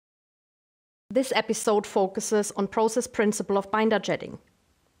This episode focuses on process principle of binder jetting.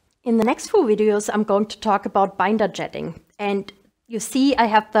 In the next few videos, I'm going to talk about binder jetting. And you see, I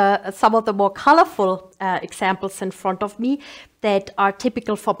have some of the more colorful examples in front of me that are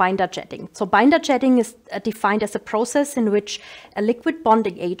typical for binder jetting. So binder jetting is defined as a process in which a liquid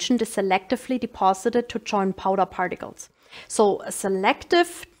bonding agent is selectively deposited to join powder particles. So a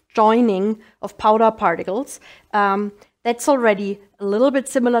selective joining of powder particles, that's already a little bit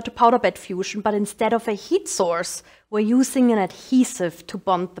similar to powder bed fusion, but instead of a heat source, we're using an adhesive to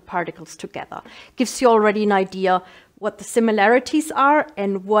bond the particles together. Gives you already an idea what the similarities are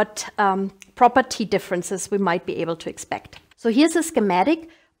and what property differences we might be able to expect. So here's a schematic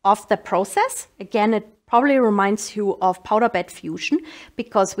of the process. Again, it probably reminds you of powder bed fusion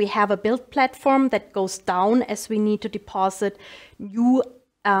because we have a build platform that goes down as we need to deposit new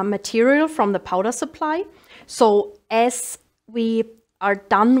material from the powder supply. So as we are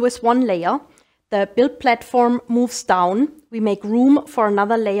done with one layer, the build platform moves down. We make room for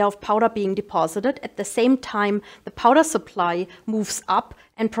another layer of powder being deposited. At the same time, the powder supply moves up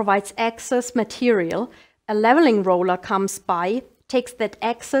and provides excess material. A leveling roller comes by, takes that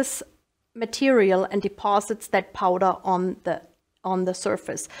excess material and deposits that powder on the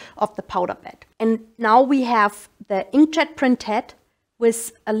surface of the powder bed. And now we have the inkjet printhead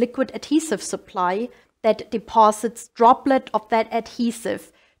with a liquid adhesive supply that deposits droplet of that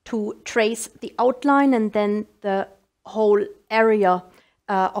adhesive to trace the outline and then the whole area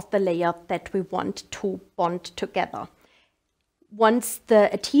of the layer that we want to bond together. Once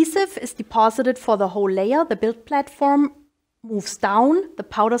the adhesive is deposited for the whole layer, the build platform moves down, the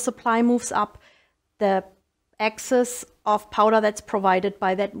powder supply moves up, the excess of powder that's provided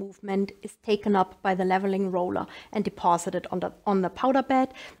by that movement is taken up by the leveling roller and deposited on the powder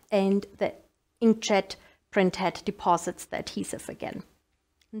bed, and the inkjet printhead deposits the adhesive again.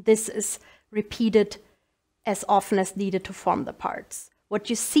 This is repeated as often as needed to form the parts. What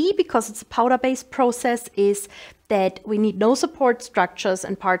you see, because it's a powder-based process, is that we need no support structures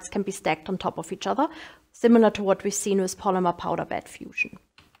and parts can be stacked on top of each other, similar to what we've seen with polymer powder bed fusion.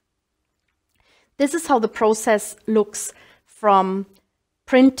 This is how the process looks from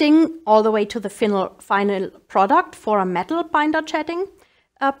printing all the way to the final product for a metal binder jetting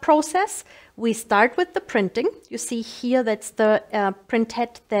process. We start with the printing. You see here that's the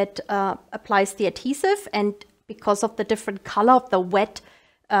printhead that applies the adhesive, and because of the different color of the wet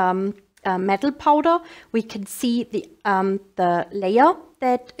metal powder, we can see the layer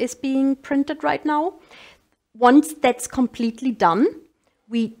that is being printed right now. Once that's completely done,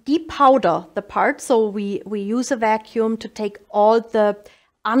 we depowder the part, so we use a vacuum to take all the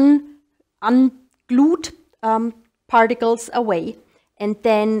unglued particles away, and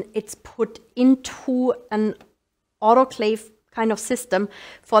then it's put into an autoclave kind of system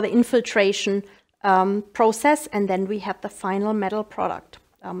for the infiltration process, and then we have the final metal product,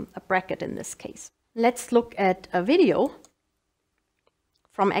 a bracket in this case. Let's look at a video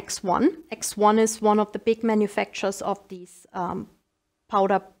from X1. X1 is one of the big manufacturers of these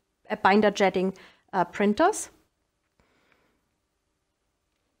binder jetting printers.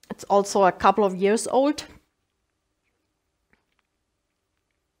 It's also a couple of years old.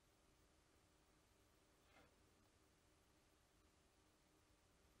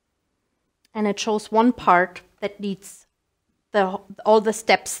 And it shows one part that needs all the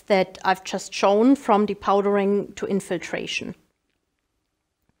steps that I've just shown, from depowdering to infiltration.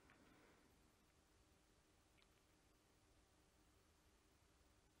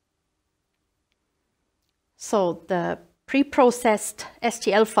 So the pre-processed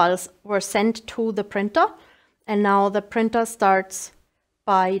STL files were sent to the printer, and now the printer starts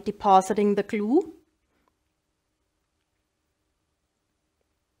by depositing the glue.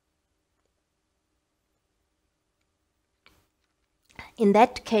 In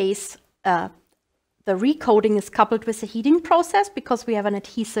that case, the recoating is coupled with a heating process because we have an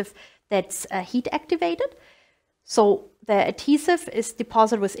adhesive that's heat activated. So the adhesive is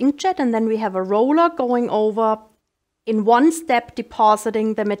deposited with inkjet, and then we have a roller going over in one step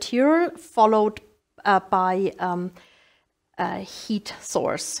depositing the material, followed by a heat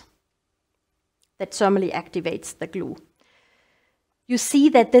source that thermally activates the glue. You see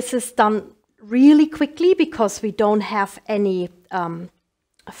that this is done really quickly because we don't have any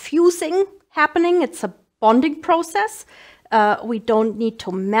fusing happening. It's a bonding process. We don't need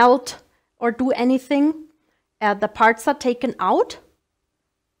to melt or do anything. The parts are taken out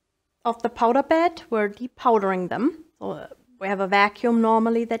of the powder bed. We're depowdering them. So we have a vacuum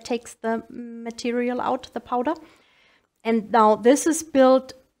normally that takes the material out, the powder. And now this is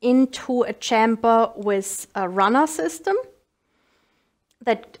built into a chamber with a runner system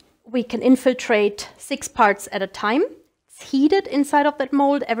that we can infiltrate 6 parts at a time. It's heated inside of that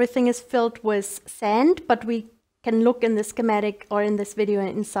mold. Everything is filled with sand, but we can look in the schematic or in this video and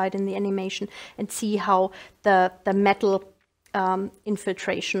inside in the animation and see how the metal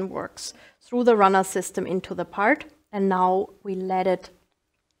infiltration works through the runner system into the part. And now we let it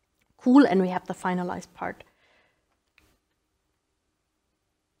cool and we have the finalized part.